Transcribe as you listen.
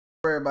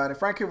everybody?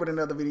 Frank here with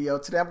another video.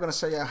 Today I'm going to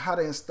show you how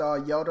to install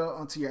Yoda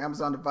onto your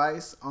Amazon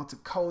device, onto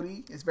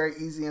Kodi. It's very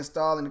easy to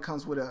install and it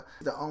comes with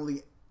the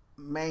only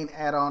main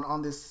add-on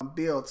on this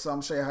build. So I'm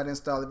going to show you how to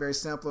install it. Very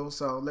simple.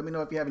 So let me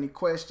know if you have any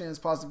questions.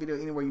 Pause the video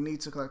anywhere you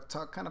need to because I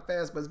talk kind of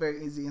fast, but it's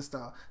very easy to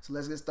install. So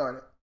let's get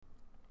started.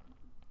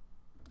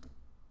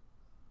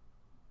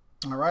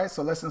 Alright,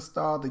 so let's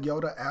install the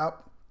Yoda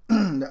app,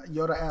 the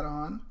Yoda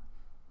add-on.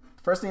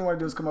 First thing you want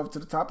to do is come over to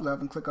the top left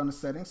and click on the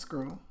settings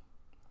screw.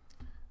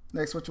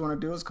 Next, what you want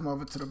to do is come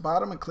over to the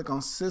bottom and click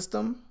on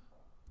System.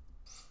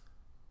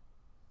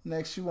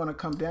 Next, you want to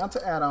come down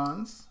to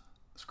Add-ons.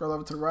 Scroll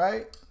over to the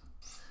right.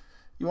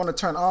 You want to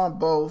turn on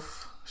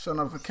both Show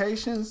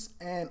Notifications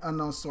and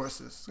Unknown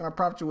Sources. It's going to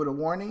prompt you with a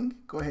warning.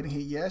 Go ahead and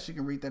hit Yes. You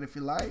can read that if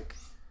you like.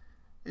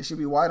 It should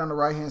be white on the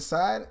right-hand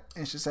side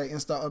and should say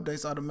Install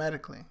Updates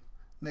Automatically.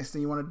 Next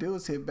thing you want to do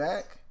is hit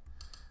back.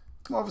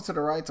 Come over to the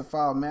right to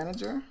File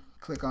Manager.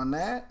 Click on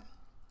that.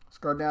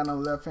 Scroll down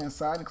on the left-hand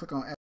side and click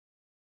on Add.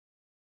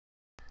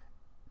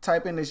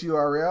 Type in this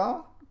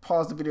URL,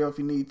 pause the video if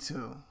you need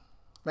to.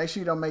 Make sure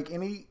you don't make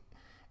any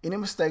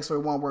mistakes or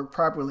it won't work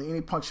properly.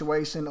 Any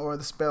punctuation or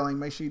the spelling,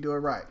 make sure you do it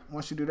right.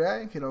 Once you do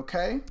that, hit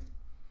OK.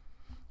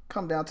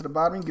 Come down to the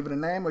bottom and give it a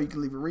name, or you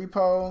can leave a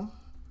repo.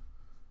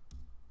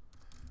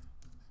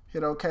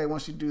 Hit OK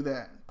once you do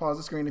that. Pause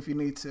the screen if you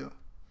need to.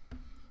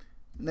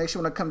 Next,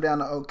 you want to come down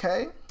to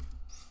OK.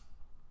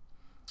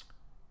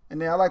 And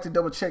then I like to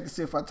double check to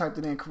see if I typed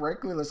it in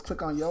correctly. Let's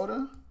click on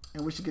Yoda.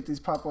 And we should get these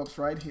pop-ups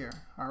right here.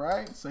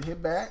 Alright, so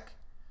hit back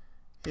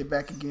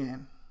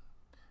again.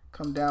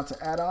 Come down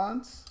to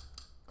add-ons,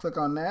 click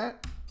on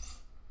that.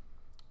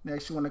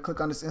 Next you want to click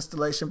on this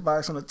installation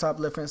box on the top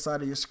left-hand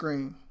side of your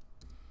screen.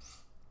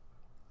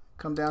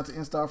 Come down to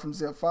install from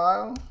zip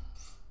file.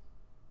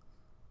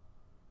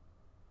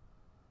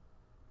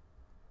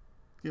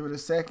 Give it a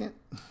second.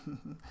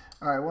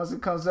 Alright, once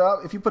it comes up,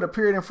 if you put a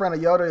period in front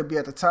of Yoda, it'll be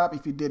at the top.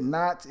 If you did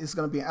not, it's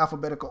going to be in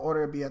alphabetical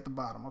order, it'll be at the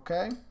bottom,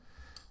 okay?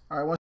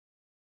 Alright, once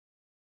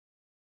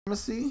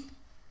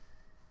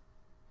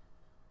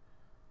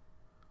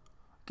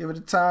give it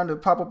a time to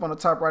pop up on the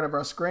top right of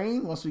our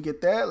screen. Once we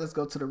get that, let's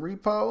go to the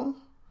repo.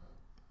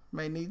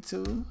 May need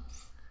to.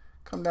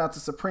 Come down to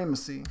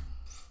Supremacy.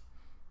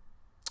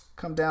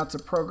 Come down to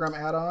Program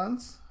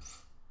Add-ons.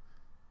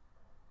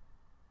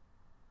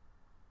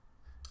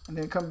 And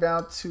then come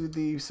down to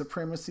the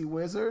Supremacy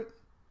Wizard.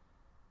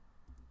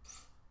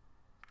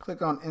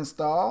 Click on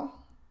Install.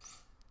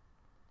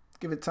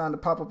 Give it time to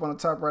pop up on the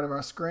top right of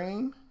our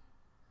screen.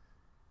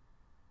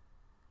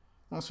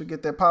 Once we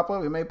get that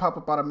pop-up, it may pop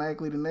up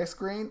automatically to the next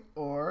screen,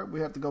 or we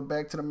have to go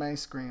back to the main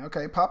screen.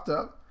 Okay, it popped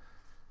up.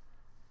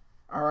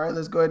 All right,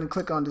 let's go ahead and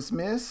click on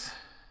Dismiss.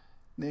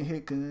 Then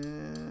hit, we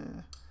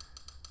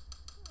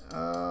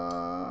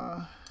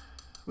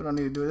don't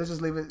need to do it. Let's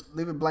just leave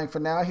it blank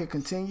for now. Hit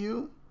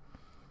Continue,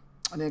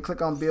 and then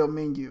click on Build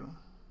Menu.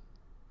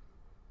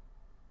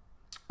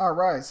 All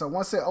right, so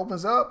once it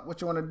opens up, what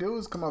you want to do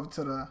is come over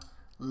to the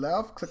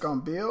left, click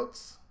on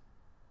Builds.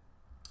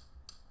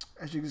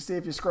 As you can see,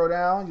 if you scroll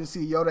down, you'll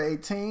see Yoda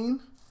 18.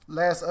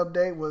 Last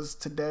update was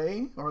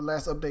today, or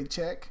last update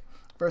check.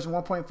 Version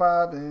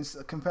 1.5 and it's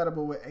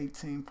compatible with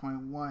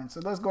 18.1.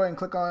 So let's go ahead and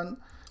click on,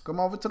 come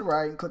over to the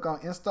right and click on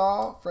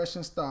Install, Fresh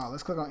Install.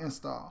 Let's click on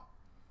Install.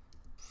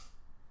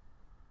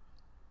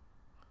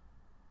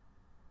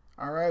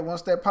 All right,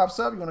 once that pops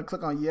up, you want to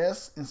click on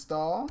Yes,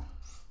 Install.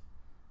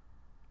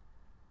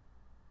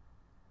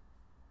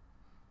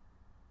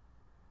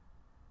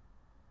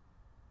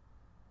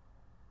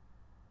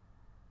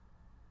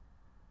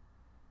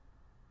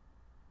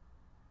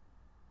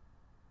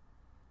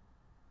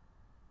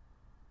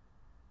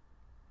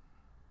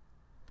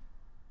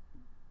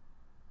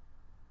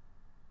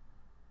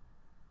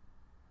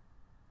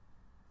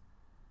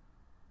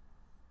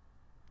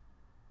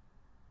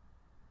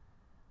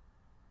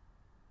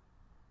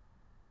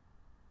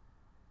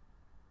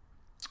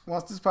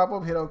 Once this pop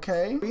up, hit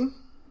OK.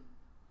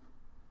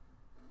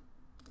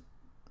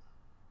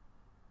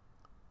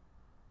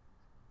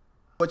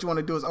 What you want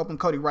to do is open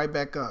Kodi right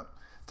back up.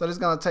 So this is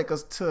going to take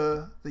us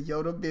to the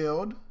Yoda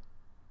build.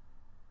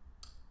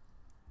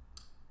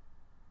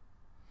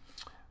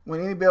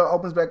 When any build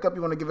opens back up,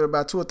 you want to give it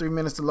about 2 or 3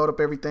 minutes to load up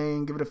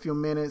everything. Give it a few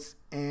minutes,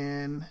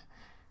 and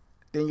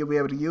then you'll be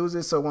able to use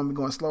it. So it won't be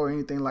going slow or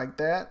anything like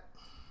that.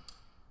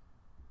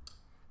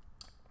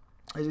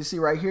 As you see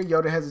right here,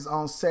 Yoda has its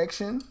own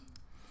section.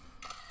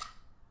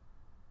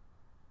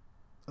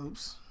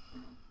 Oops,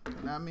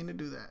 did not mean to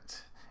do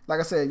that.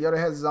 Like I said, Yoda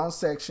has his own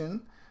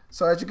section.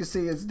 So as you can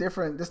see, it's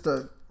different. This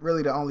is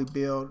really the only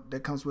build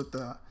that comes with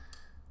the.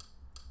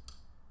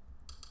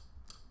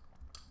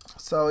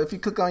 So if you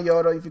click on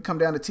Yoda, if you come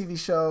down to TV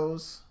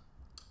shows,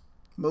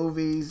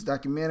 movies,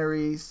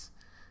 documentaries,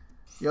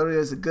 Yoda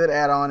is a good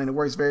add-on and it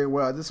works very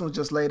well. This one's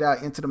just laid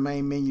out into the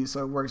main menu,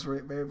 so it works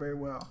very, very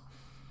well.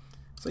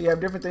 So you have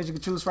different things you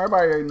can choose from.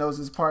 Everybody already knows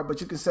this part,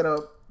 but you can set up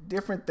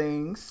different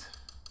things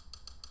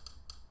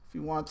if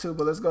you want to,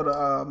 but let's go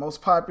to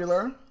most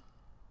popular.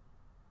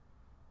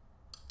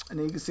 And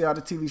then you can see all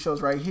the TV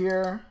shows right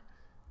here.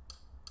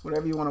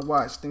 whatever you want to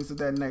watch, things of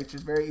that nature.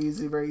 It's very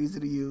easy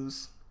to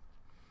use.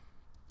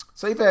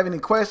 So if you have any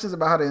questions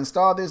about how to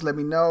install this, let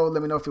me know.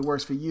 Let me know if it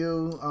works for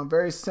you.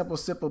 Very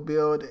simple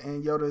build,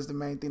 and Yoda is the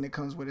main thing that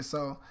comes with it.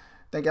 So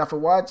thank y'all for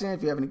watching.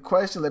 If you have any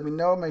questions, let me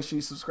know. Make sure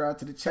you subscribe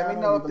to the channel. Let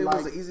me know if it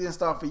was an easy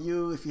install for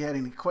you. If you had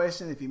any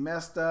questions, if you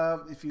messed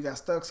up, if you got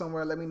stuck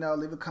somewhere, let me know.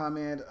 Leave a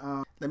comment.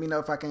 Let me know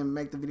if I can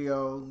make the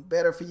video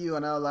better for you. I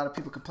know a lot of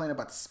people complain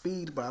about the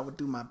speed, but I would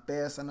do my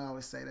best. I know I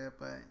always say that,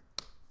 but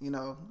you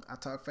know, I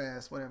talk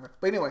fast, whatever.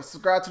 But anyway,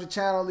 subscribe to the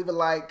channel. Leave a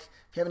like.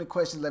 If you have any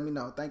questions, let me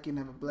know. Thank you, and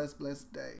have a blessed day.